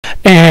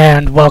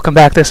And welcome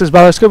back. This is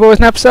Baller Scuba with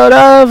an episode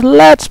of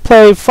Let's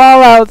Play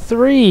Fallout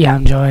 3.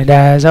 I'm joined,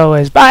 as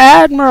always, by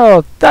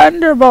Admiral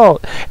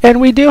Thunderbolt. And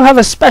we do have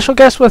a special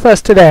guest with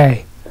us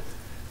today.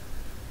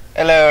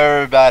 Hello,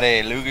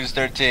 everybody.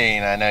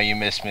 Lukuz13. I know you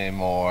miss me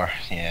more.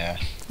 Yeah.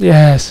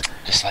 Yes.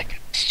 Just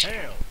like...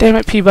 Damn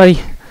it,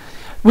 Peabody.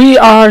 We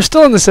are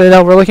still in the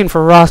Citadel. We're looking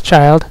for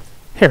Rothchild.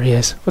 Here he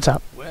is. What's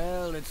up?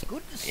 Well, it's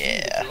good to see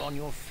that you're on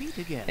your feet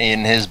again.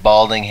 In his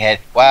balding head.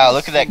 Wow,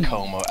 look at that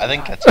comb. I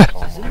think that's a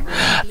comb.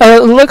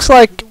 It looks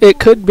like it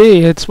could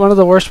be. It's one of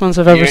the worst ones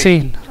I've ever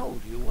seen.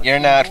 You're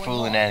not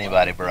fooling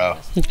anybody, bro.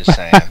 Just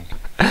saying.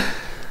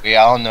 We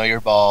all know you're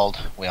bald.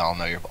 We all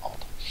know you're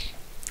bald.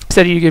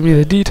 Said you give me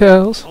the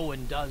details.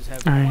 Owen does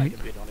have Alright. quite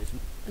a bit on his.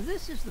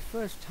 This is the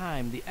first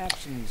time the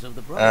actions of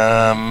the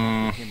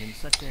brothers in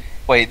such a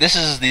Wait, this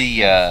is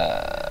the,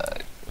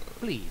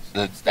 please.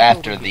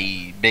 after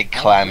the big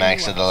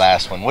climax of the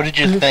last one. What did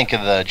you think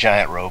of the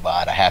giant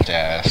robot, I have to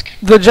ask?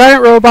 The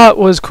giant robot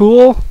was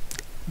cool,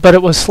 but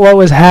it was slow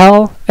as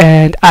hell,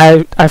 and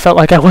I felt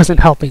like I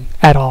wasn't helping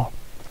at all.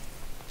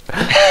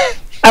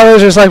 I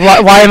was just like,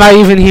 why am I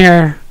even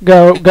here?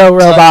 Go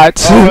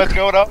robots. Like, oh, what's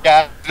going on,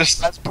 guys? Just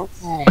that's boom.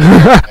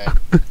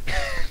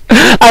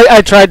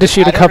 I tried to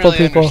shoot a couple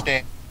really people.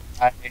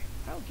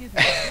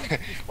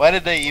 Why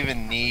did they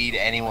even need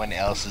anyone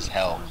else's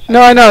help?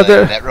 No, I know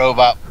that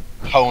robot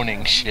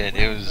honing shit.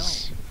 It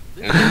was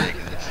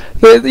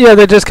ridiculous. Yeah,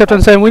 they just kept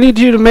on saying, we need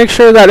you to make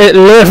sure that it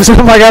lives.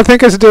 I'm like, I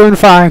think it's doing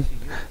fine.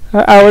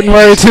 I wouldn't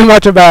worry too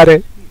much about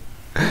it.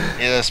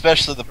 Yeah,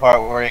 especially the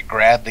part where it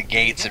grabbed the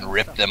gates and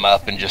ripped them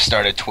up and just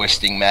started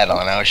twisting metal,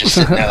 and I was just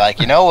sitting there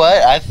like, you know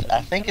what? I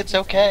think it's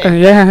okay.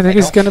 Yeah, I think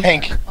he's gonna. I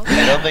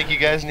don't think you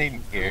guys need me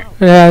here.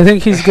 Yeah, I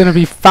think he's gonna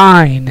be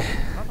fine.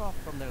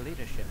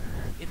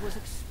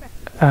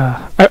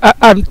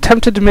 I'm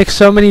tempted to make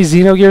so many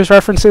Xenogears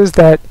references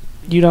that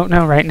you don't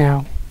know right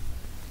now.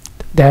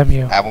 Damn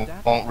you. I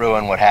won't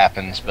ruin what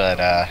happens,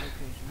 but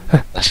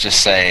let's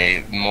just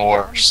say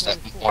more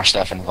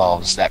stuff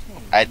involves that.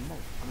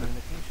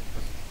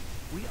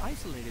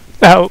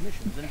 Oh,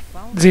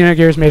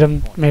 Xenogears made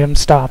him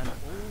stop.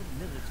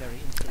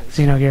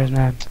 Xenogears,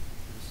 man.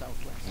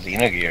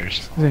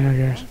 Xenogears.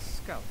 Xenogears.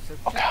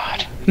 Oh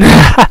God.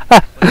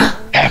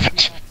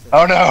 Happened.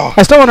 Oh no.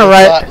 I still want to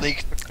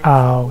write.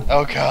 Oh.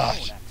 Oh God.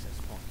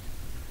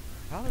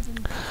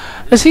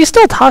 Is he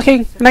still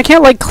talking? And I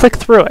can't like click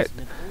through it.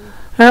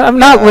 I'm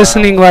not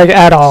listening like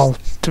at all,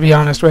 to be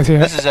honest with you.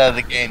 This is how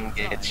the game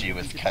gets you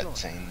with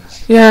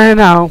cutscenes. Yeah, I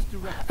know.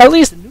 At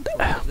least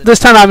this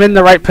time I'm in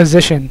the right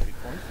position.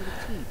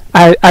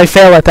 I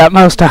fail at that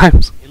most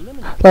times.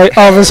 Like,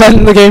 all of a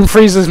sudden the game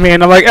freezes me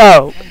and I'm like,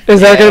 oh,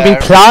 is that going to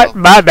be plot?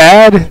 My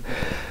bad.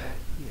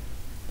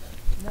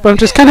 But I'm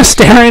just kind of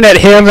staring at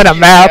him and a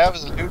map. I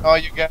was looting all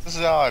you guys'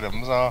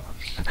 items. I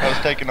was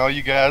taking all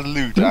you guys'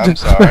 loot. I'm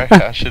sorry.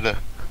 I should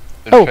have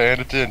been paying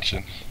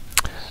attention.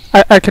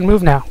 I can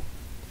move now.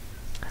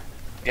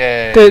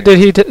 Yeah. Did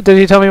he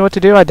tell me what to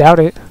do? I doubt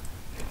it.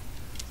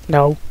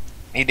 No.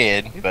 He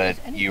did, but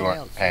you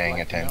weren't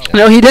paying attention.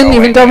 No, he didn't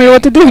even tell me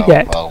what to do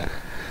yet. Well.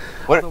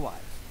 What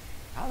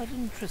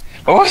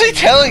was he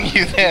telling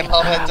you then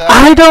all that time?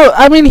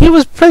 I mean, he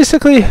was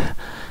basically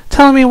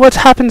telling me what's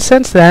happened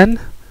since then.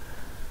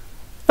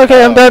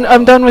 Okay,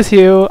 I'm done with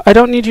you. I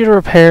don't need you to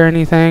repair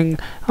anything.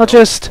 I'll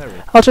just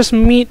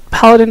meet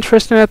Paladin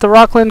Tristan at the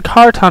Rockland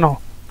car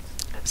tunnel.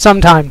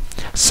 Sometime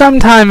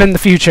in the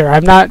future.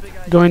 I'm not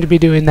going to be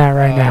doing that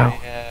right now.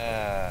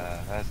 Yeah,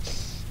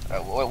 that's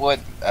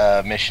what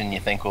mission you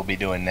think we'll be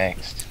doing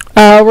next?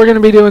 We're gonna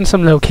be doing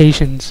some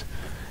locations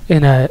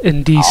in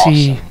DC.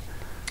 Awesome.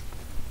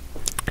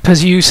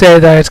 Because you say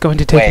that it's going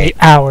to take me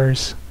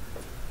hours.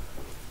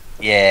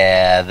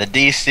 Yeah, the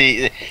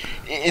DC.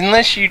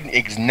 Unless you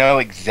know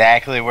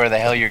exactly where the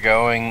hell you're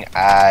going,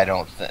 I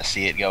don't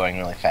see it going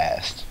really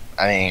fast.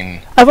 I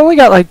mean, I've only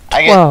got like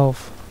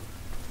 12.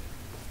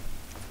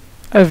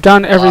 I've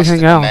done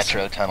everything else.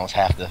 Metro tunnels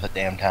half the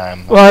damn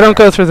time. Well, I don't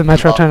go through the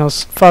metro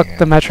tunnels. Fuck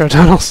the metro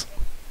tunnels.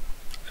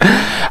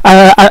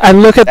 I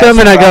look at them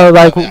and I go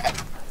like,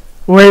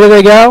 where do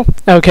they go?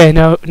 Okay,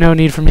 no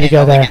need for me to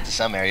go there. Get to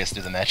some areas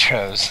through the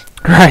metros.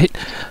 Right.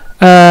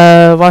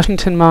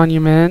 Washington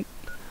Monument.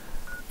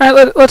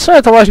 Alright, let's start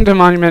at the Washington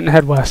Monument and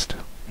head west.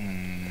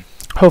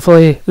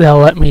 Hopefully they'll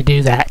let me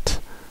do that.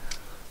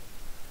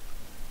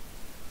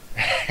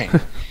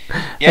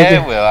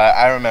 Yeah, it will.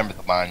 I remember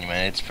the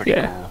monument. It's pretty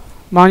cool.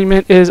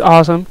 Monument is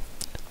awesome.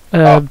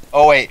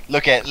 Oh wait,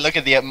 look at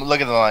the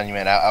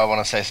monument. I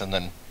want to say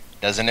something.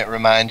 Doesn't it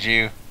remind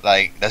you?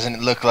 Like, doesn't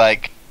it look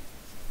like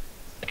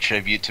a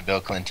tribute to Bill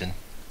Clinton?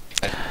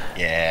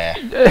 Yeah.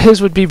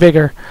 His would be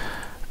bigger.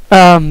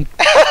 Yeah.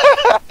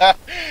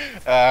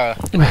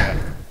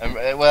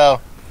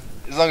 Well,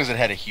 as long as it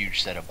had a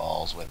huge set of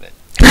balls with it.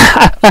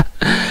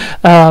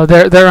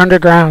 They're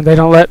underground. They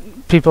don't let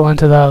people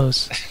into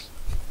those.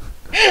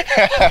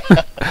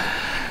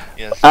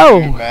 Yes.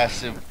 Two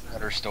massive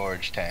water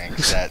storage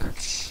tanks.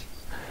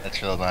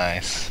 That's real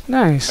nice.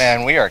 Nice.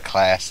 Man, we are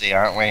classy,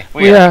 aren't we?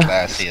 We are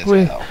classy as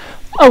hell.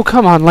 Oh,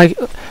 come on. Like,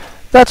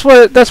 That's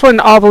what an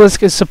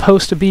obelisk is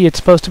supposed to be. It's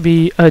supposed to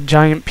be a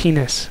giant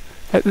penis.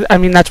 I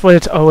mean, that's what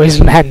it's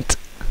always meant.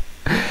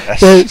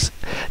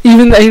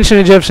 Even the ancient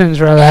Egyptians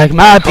were like,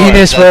 my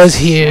penis was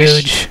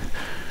huge.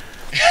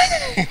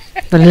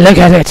 Look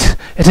at it.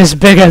 It is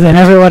bigger than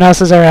everyone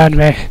else's around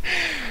me.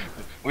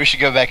 We should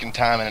go back in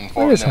time and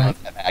inform them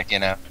of that back, you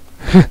know.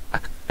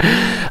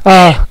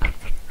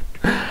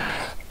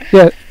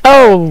 Yeah.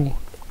 Oh,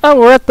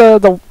 we're at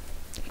the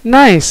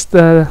nice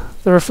the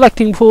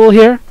reflecting pool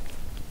here.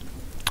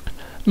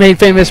 Made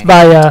famous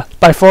by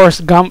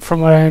Forrest Gump,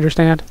 from what I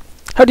understand.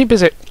 How deep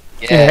is it?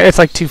 Yeah, it's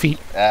like 2 feet.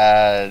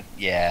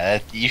 Yeah,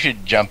 you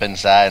should jump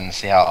inside and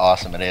see how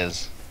awesome it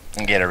is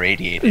and get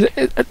irradiated.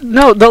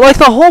 No,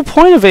 the whole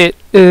point of it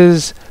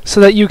is so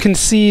that you can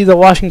see the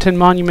Washington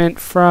Monument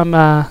from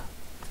I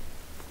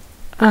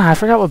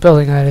forgot what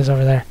building that is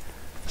over there.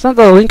 It's not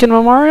the Lincoln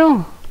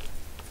Memorial?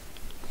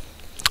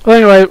 Well,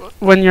 anyway,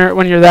 when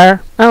you're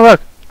there, oh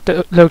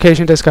look,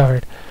 location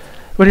discovered.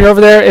 When you're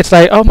over there, it's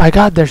like, oh my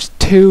God, there's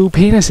 2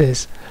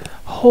 penises.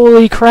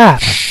 Holy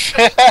crap!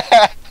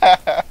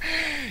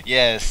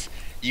 Yes,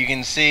 you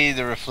can see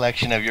the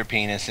reflection of your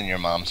penis in your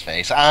mom's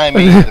face. I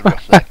mean, the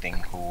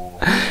reflecting pool.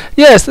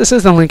 Yes, this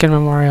is the Lincoln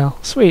Memorial.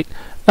 Sweet.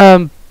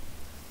 Why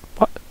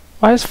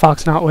is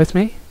Fox not with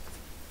me?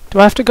 Do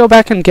I have to go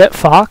back and get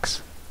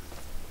Fox?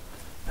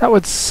 That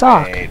would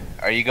suck. Wait,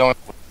 are you going?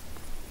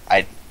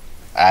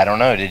 I don't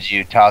know. Did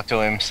you talk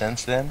to him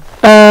since then?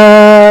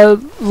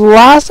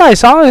 Last I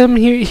saw him,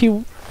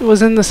 he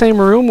was in the same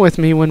room with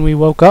me when we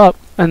woke up,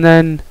 and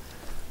then,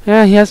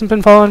 yeah, he hasn't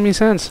been following me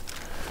since.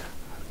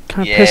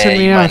 Kind of pissing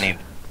me off. Yeah, you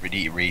might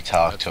need to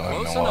re-talk to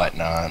him and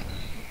whatnot.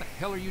 What the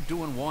hell are you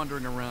doing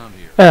wandering around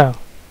here? Oh.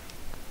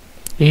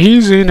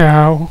 Easy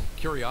now.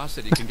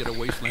 Curiosity can get a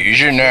wasteland.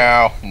 Easy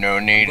now. No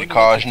need to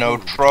cause no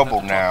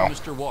trouble now.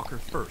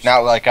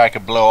 Not like I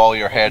could blow all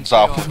your heads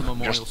off.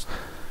 Just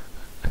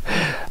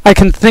I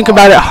can think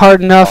about it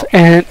hard enough,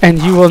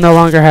 and you will no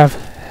longer have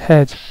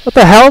heads. What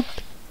the hell?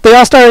 They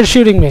all started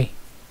shooting me.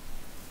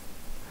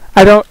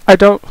 I don't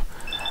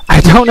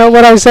know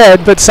what I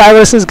said, but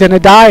Silas is gonna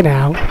die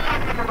now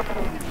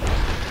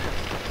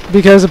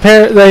because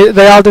apparently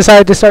they all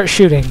decided to start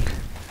shooting.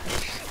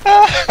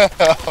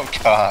 Oh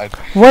God!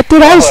 What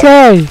did I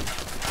say?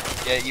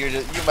 Yeah,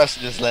 you must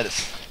have just let it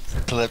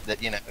slip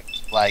that, you know,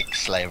 like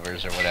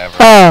slavers or whatever.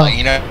 Oh, like,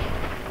 you know,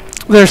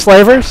 they're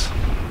slavers.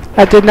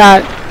 I did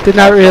not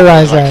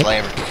realize that.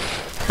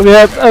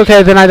 Yeah,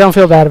 okay, then I don't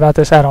feel bad about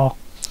this at all.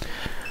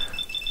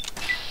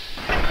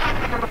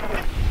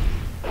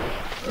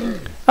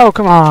 Oh,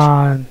 come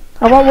on.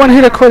 I want one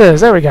hit of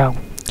quitters. There we go.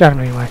 Got him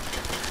anyway.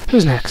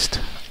 Who's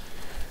next?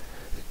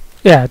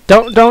 Yeah,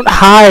 don't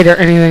hide or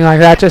anything like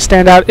that. Just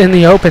stand out in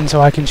the open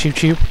so I can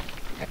shoot you.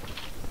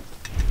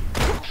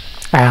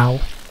 Ow.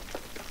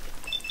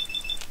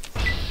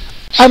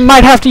 I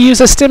might have to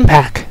use a stim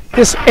pack.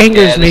 This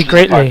angers me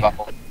greatly.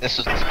 This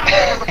is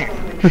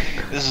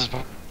this is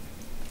the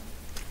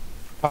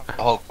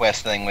whole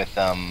quest thing with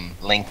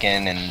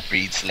Lincoln and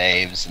freed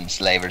slaves and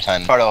slavers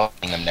hunting, part of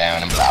hunting them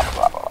down and blah blah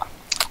blah blah blah.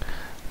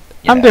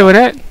 I'm doing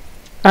it.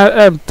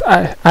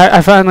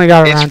 I finally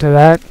got around to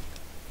that.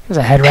 There's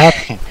a head wrap.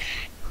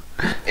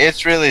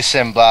 It's really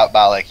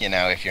symbolic, you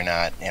know, if you're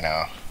not, you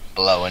know,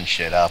 blowing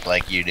shit up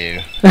like you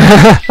do.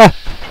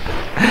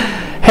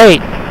 Hey,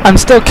 I'm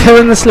still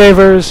killing the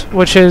slavers,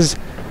 which is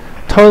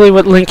totally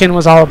what Lincoln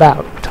was all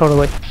about.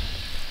 Totally.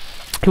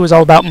 He was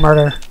all about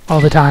murder all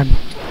the time.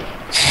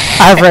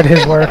 I've read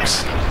his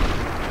works.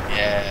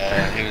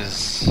 Yeah,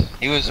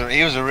 he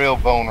was a real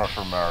boner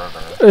for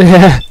murder.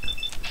 Yeah.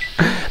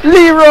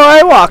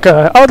 Leroy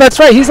Walker. Oh, that's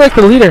right. He's like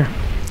the leader.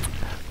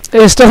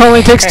 It still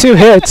only takes 2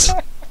 hits.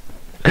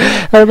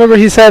 I remember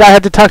he said I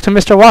had to talk to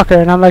Mr. Walker,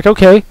 and I'm like,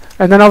 okay.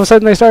 And then all of a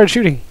sudden they started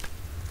shooting.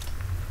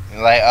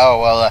 Like,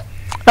 oh well.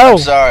 I'm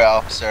sorry,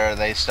 officer.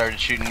 They started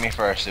shooting me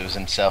first. It was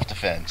in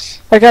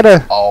self-defense.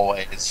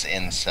 Always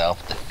in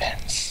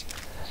self-defense.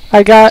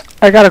 I got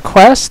a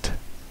quest.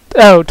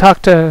 Oh,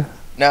 talk to.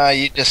 No,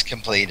 you just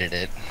completed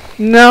it.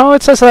 No,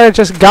 it says that I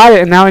just got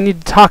it, and now I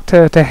need to talk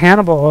to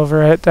Hannibal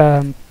over at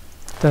the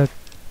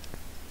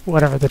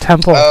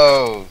temple.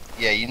 Oh,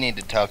 yeah. You need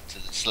to talk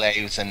to the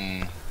slaves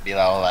and be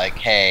all like,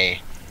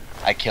 "Hey,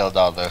 I killed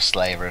all those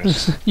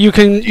slavers. you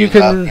can you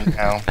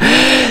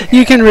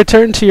can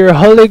return to your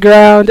holy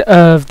ground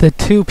of the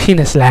 2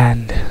 penis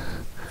land.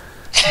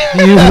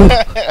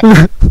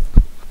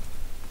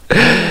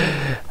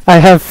 I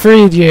have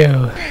freed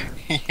you."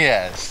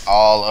 Yes,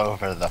 all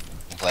over the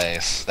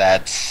place.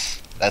 That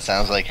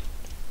sounds like.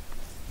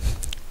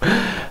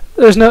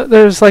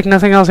 There's like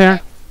nothing else here.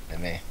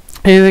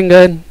 Anything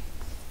good?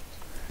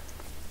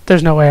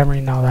 There's no way I'm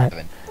reading all that.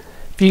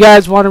 If you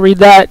guys want to read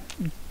that,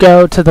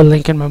 go to the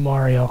Lincoln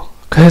Memorial,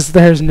 because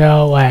there's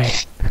no way.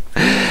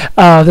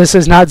 This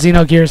is not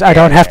Xenogears. I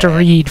don't have to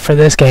read for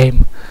this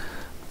game.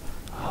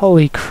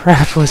 Holy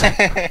crap, was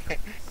it?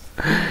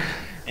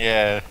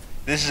 Yeah,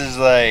 this is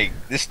like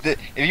this.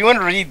 If you want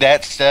to read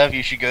that stuff,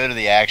 you should go to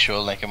the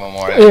actual Lincoln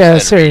Memorial. Yeah,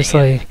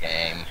 seriously.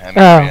 Game.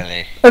 I mean,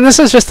 really. And this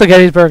is just the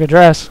Gettysburg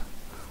Address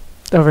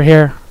over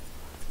here.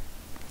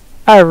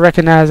 I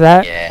recognize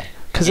that. Yeah.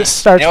 Because it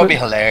starts You know what would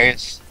with... be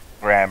hilarious?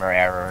 Grammar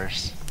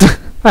errors.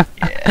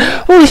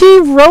 Yeah. Well, he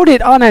wrote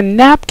it on a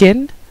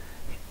napkin.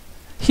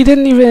 He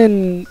didn't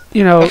even,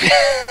 you know,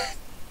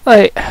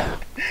 like...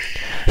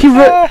 He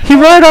wrote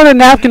it on a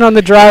napkin on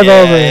the drive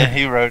over. Yeah,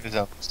 he wrote his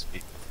own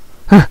speech.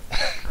 Like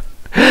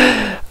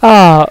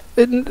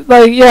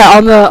yeah,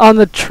 on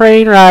the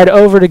train ride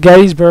over to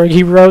Gettysburg,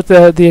 he wrote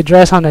the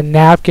address on a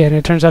napkin.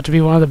 It turns out to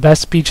be one of the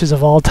best speeches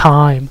of all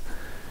time.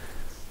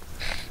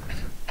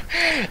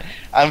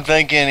 I'm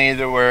thinking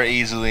either we're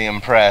easily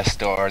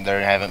impressed or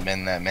there haven't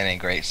been that many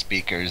great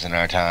speakers in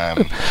our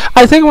time.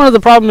 I think one of the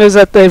problems is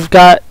that they've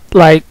got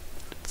like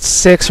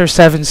 6 or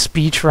 7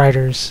 speech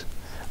writers,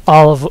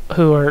 all of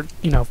who are,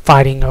 you know,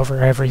 fighting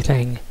over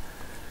everything.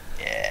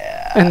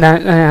 Yeah. And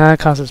that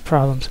causes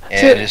problems.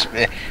 Yeah,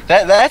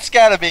 that's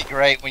got to be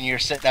great when you're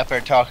sitting up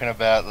there talking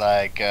about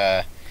like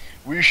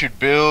we should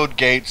build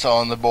gates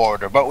on the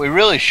border, but we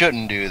really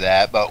shouldn't do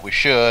that. But we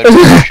should. But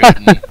we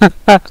shouldn't.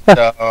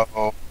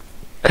 So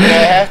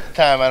half the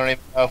time I don't even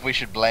know if we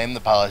should blame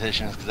the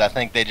politicians because I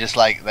think they just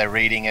like they're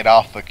reading it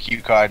off a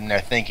cue card and they're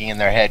thinking in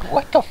their head,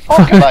 "What the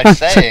fuck am I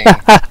saying?"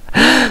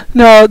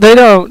 No, they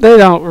don't. They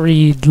don't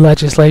read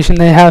legislation.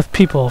 They have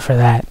people for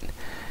that.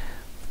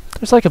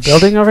 There's like a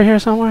building over here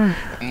somewhere.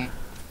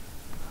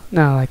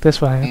 No, like this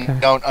way. Okay.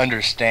 Don't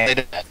understand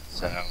it.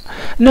 So.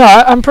 No,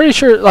 I'm pretty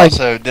sure. Like.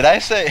 Also, did I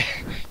say?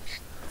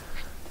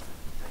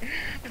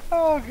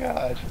 Oh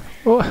God.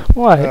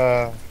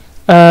 What?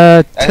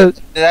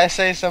 Did I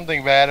say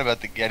something bad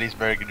about the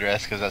Gettysburg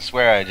Address? Because I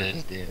swear I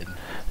just did.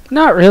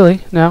 Not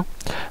really. No.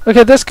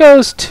 Okay, this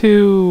goes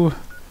to.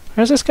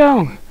 Where's this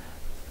go?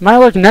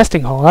 Mylark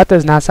nesting hole. That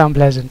does not sound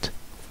pleasant.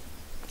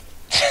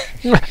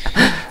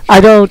 I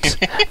don't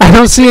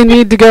see a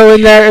need to go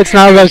in there. It's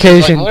not a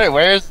location. Like,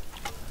 where's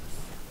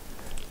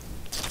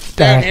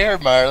down here,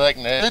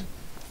 Mylark?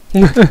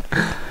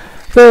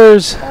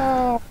 There's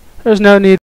no need.